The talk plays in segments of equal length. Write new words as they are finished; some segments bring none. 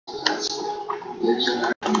Hello,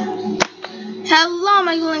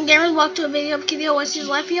 my Golden Gamers. Welcome to a video of Kitty Oasis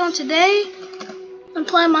Life here. And today, I'm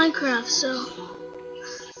playing Minecraft. So,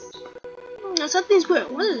 something's weird.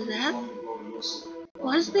 What is that?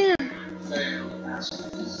 What is there?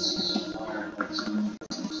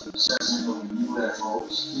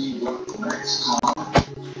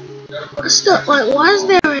 What's the like? Why is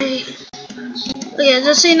there a? Oh, yeah,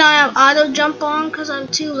 just so you know, I have auto jump on because I'm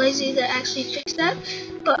too lazy to actually fix that.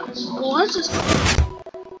 But what's this?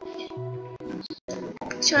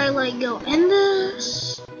 Should I like go in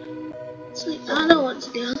this? It's like, I don't know what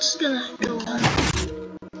to do. I'm just gonna go on.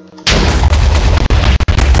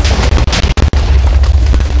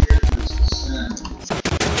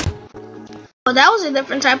 Oh, that was a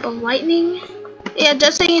different type of lightning. Yeah,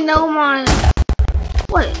 just so you know, my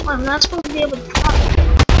wait, I'm not supposed to be able to talk.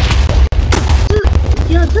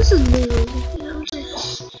 Yeah, this is new. You know what I'm saying?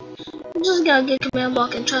 I'm just gotta get command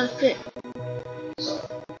block and try to fit.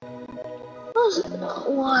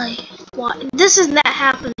 Why? Why? This is not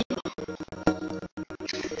happening.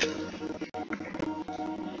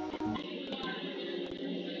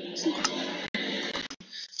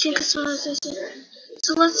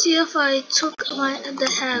 So let's see if I took the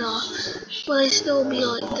hat off. Will I still be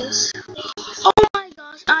like this? Oh my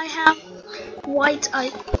gosh! I have white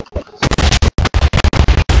eye.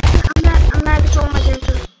 I'm not controlling my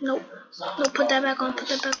character. Nope. Nope. Put that back on. Put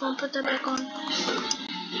that back on. Put that back on.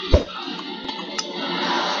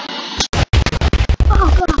 Oh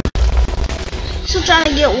god. Still trying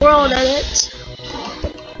to get world edits.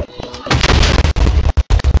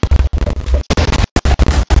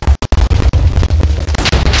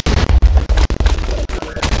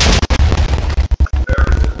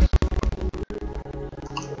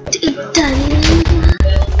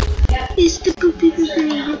 It's the poopy did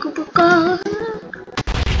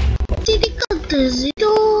it go to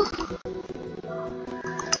zero?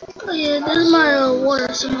 Oh yeah, there's my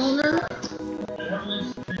water summoner.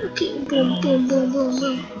 Okay, boom, boom, boom, boom,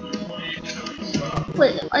 boom.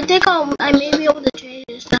 Wait, I think I may be able to change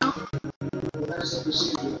this now.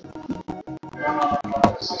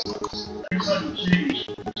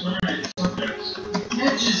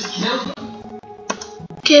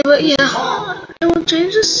 Okay, but yeah, I will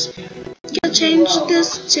change this. Can change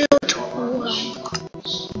this to 12.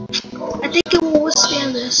 I think it will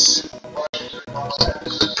withstand this.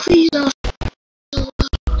 Please don't.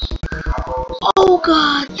 Oh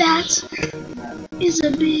god, that is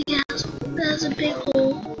a big ass. That's a big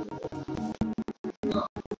hole.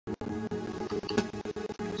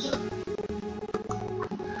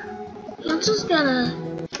 I'm just gonna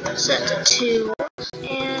set to 2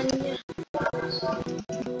 and.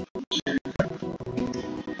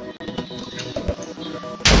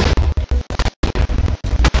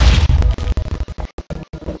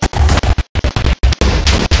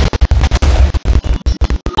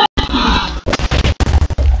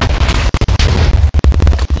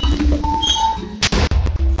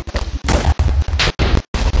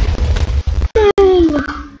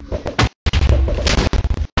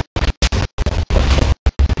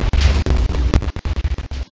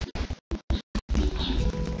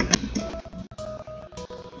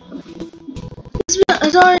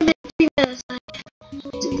 It's already been 3 minutes. I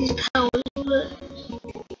took these powers, but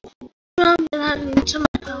I'm having some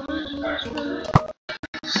powers.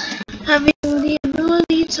 Having the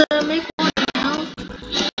ability to make one now.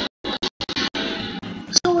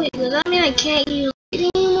 So wait, does that mean I can't use it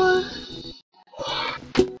anymore?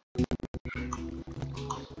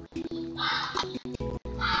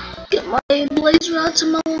 Get my blaze rod to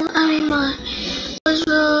my my blaze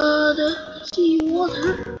rod sea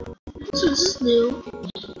water. So this is new.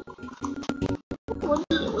 What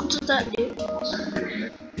does that do?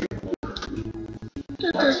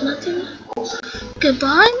 That does nothing.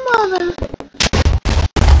 Goodbye, mother.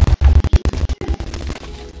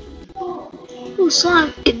 Oh,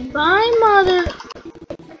 slime. Goodbye, mother.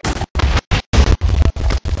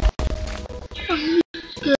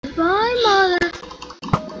 Goodbye, mother.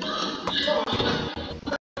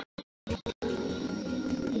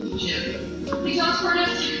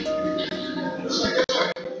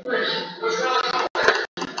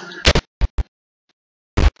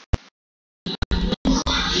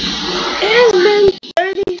 It has been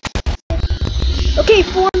 30. Okay,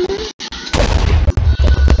 4 minutes.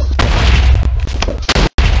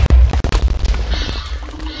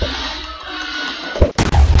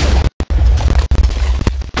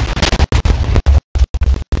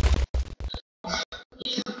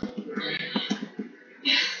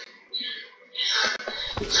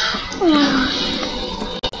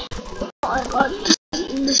 Oh my god,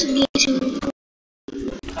 this is getting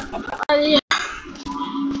Yeah.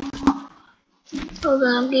 Oh god,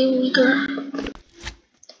 I'm getting weaker.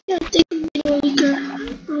 Yeah, I think I'm getting weaker.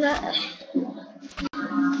 I'm not.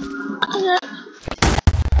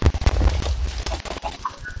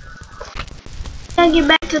 Gotta get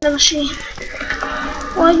back to the machine.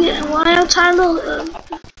 Why I have time to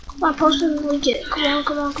my potion leak it.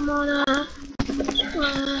 Come on.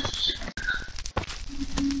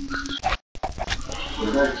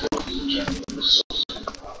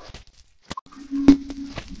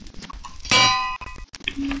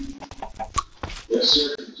 Yes,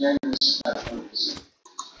 sir. Containers happens.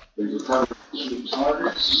 The recovery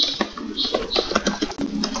targets.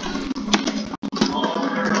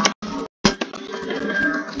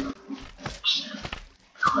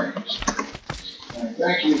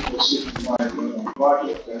 Thank you for sitting by me on the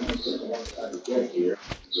project. I know it's taken a long time to get here.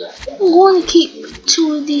 I'm going to keep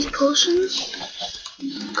 2 of these potions.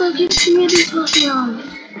 I'm gonna keep 3 of these potions on me.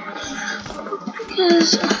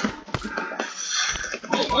 Because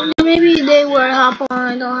maybe a day where I hop on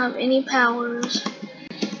I don't have any powers. So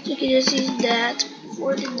you can just use that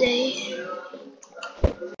for the day.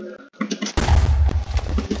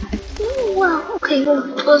 Oh, wow, okay, well,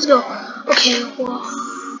 let's go. Okay, well.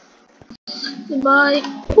 Goodbye.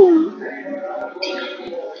 Boom.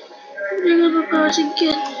 Bring up my powers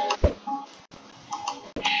again.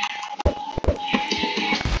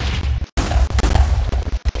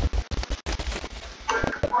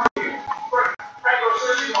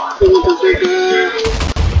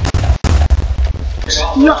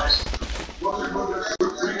 No.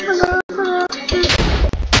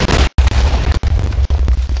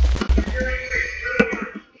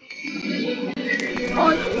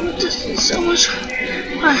 Oh, this is so much.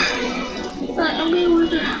 Alright, I'm getting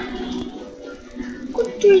with it.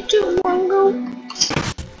 3, 2, 1, go.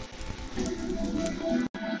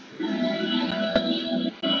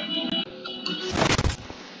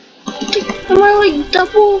 Am I like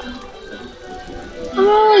double? Am I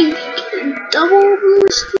like double blue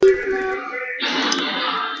Steve now?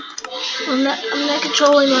 I'm not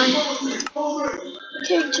controlling my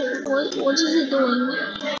character. What is it doing?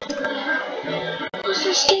 What's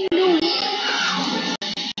this thing doing?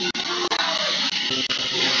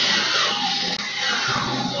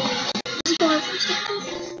 It's going for a second.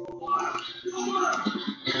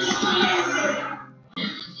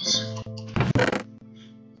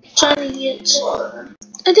 Trying to get.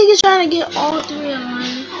 I think it's trying to get all 3 of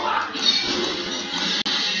mine.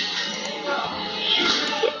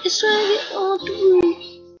 Yeah, it's trying to get all 3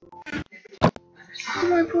 of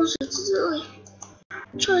my potions. Is it like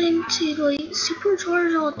trying to like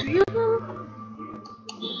supercharge all 3 of them?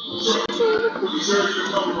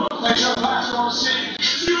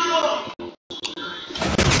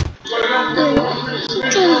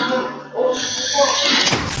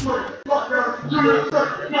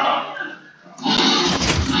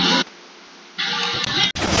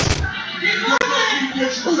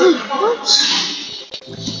 What?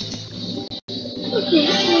 Okay,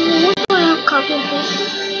 what do I have copy and paste?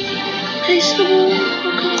 Pasteable?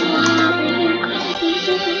 Okay, wow,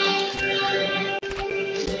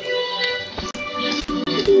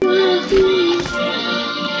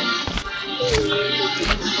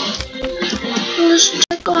 let's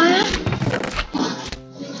check on it.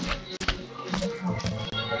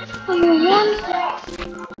 Number 1,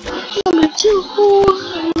 number 2,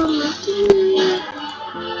 number 3,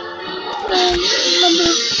 and number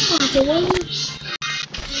 1.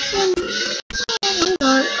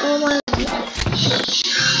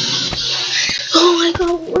 Oh my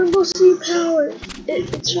god, Rainbow Sea power.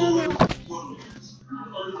 It's running.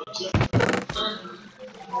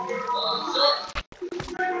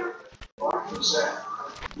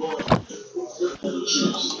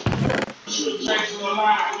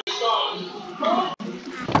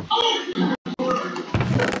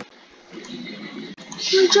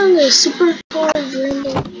 I'm trying to supercharge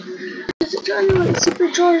Rainbow. Is it trying to like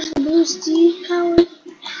supercharge the Blue Steve power?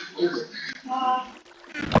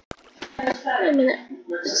 Wait a minute.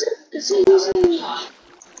 Is it using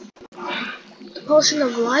the Potion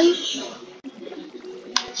of Life?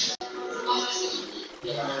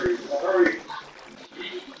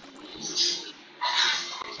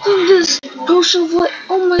 This Potion of Life.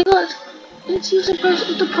 Oh my god. It's using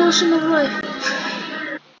the Potion of Life.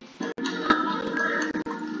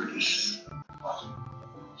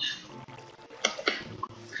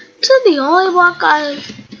 This is the only block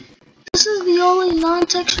This is the only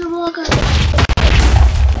non-texture block I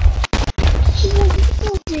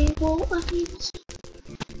okay, well, I need to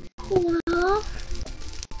pull it off.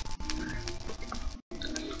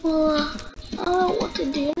 Well, I don't know what to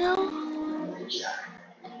do now.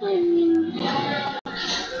 I'm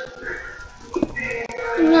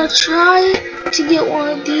gonna try to get one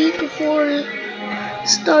of these before it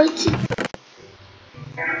starts.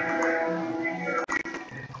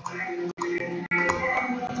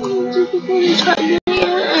 Before they start doing it,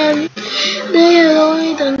 and they had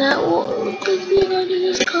already done that. Well, because they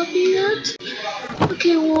already just copied that.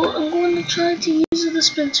 Okay, well, I'm going to try to use the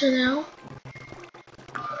dispenser now.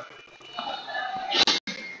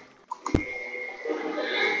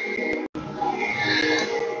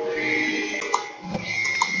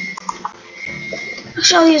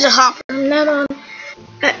 Actually, I'll use a hopper. I'm not on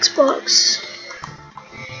Xbox.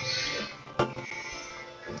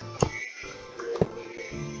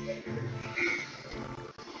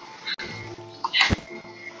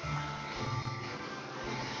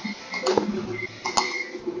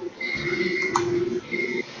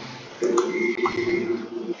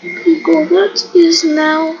 Google, that is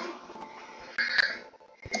now.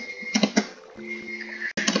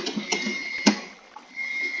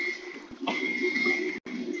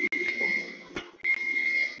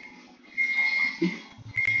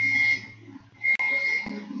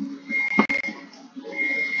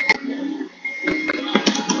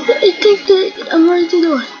 I think that I'm ready to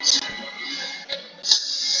do it.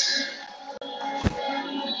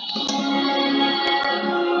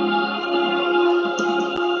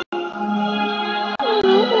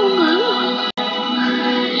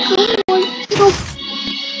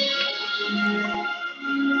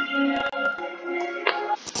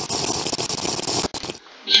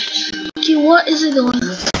 Okay, what is it doing?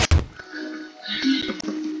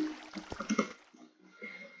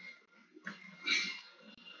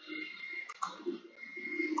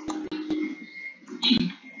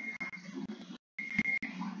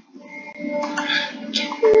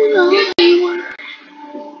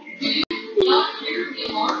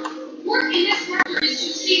 Work in this murder is to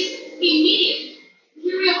cease immediately.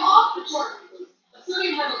 We are off the chart.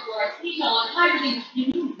 Sodium hypochlorite, ketone, and hydrogen.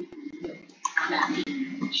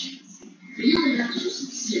 You're going to have to do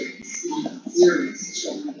some serious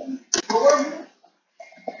children.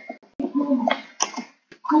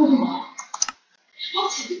 Cool off. I'll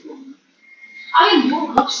take it. I am your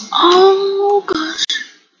person. Oh gosh.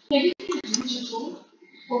 Maybe you can do what you're told.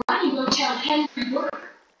 Or I can go tell Henry work.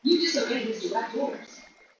 You disobeyed his direct orders.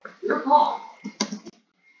 Your call.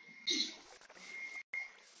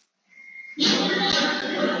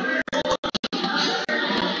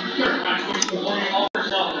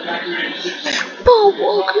 Oh,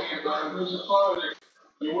 okay.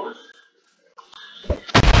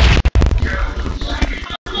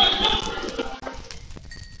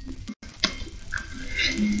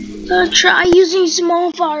 Try using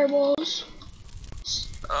small fireballs.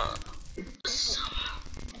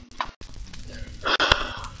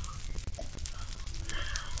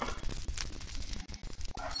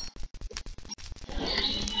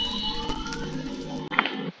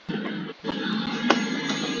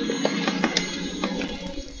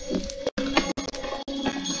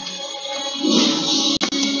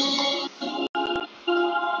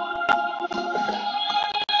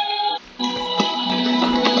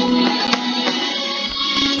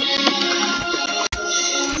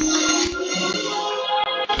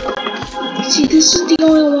 See, this is the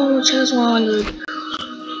only one which has 100.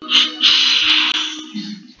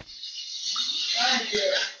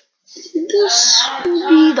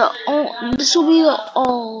 This will be the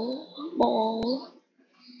all ball.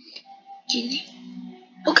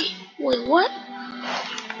 Okay, wait, what?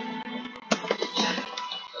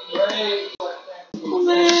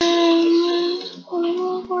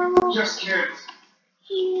 Just kids.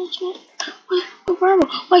 Wait, a fireball.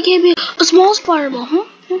 Why can't it be a small fireball, huh?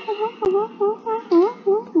 A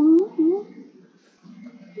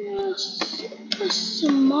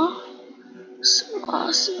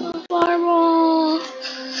small fireball.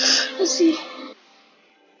 Let's see.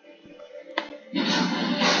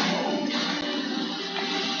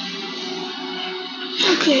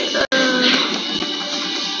 Okay,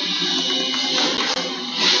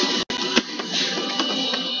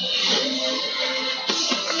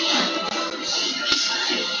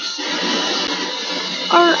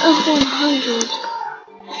 RF100.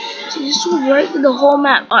 See, this will break the whole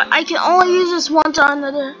map. I can only use this one time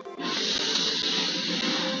another.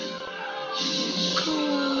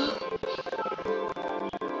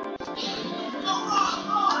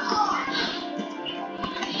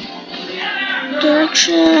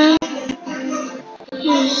 Direction 0, 0,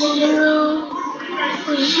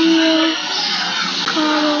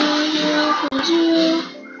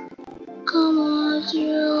 comma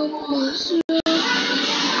 0, 0.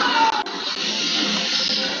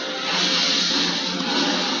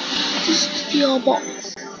 Steel ball. You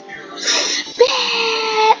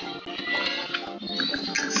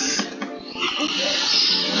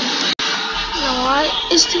know what?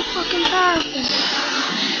 It's too fucking powerful.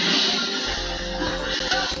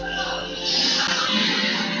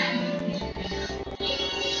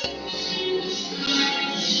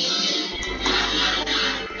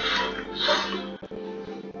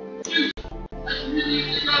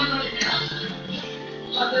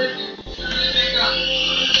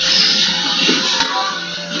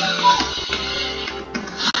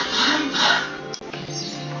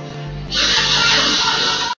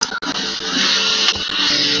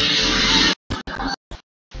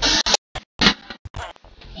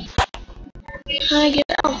 How do I get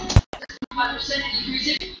out?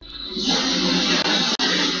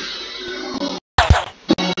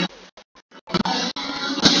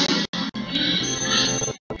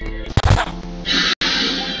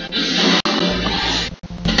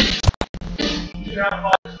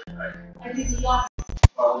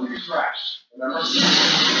 When you scratch, remember?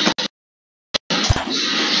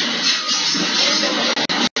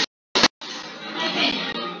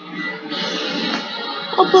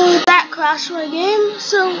 I'll play that Clash Royale game.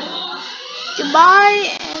 So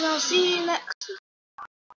goodbye, and I'll see you next.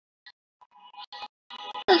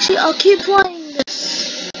 Actually, I'll keep playing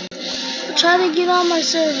this. I'll try to get on my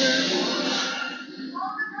server.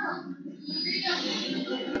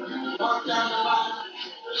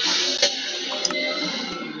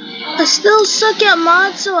 I still suck at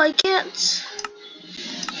mods, so I can't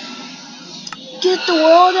get the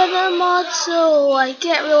world edit mod, so I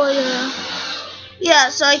can't really, yeah,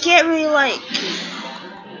 so I can't really, like,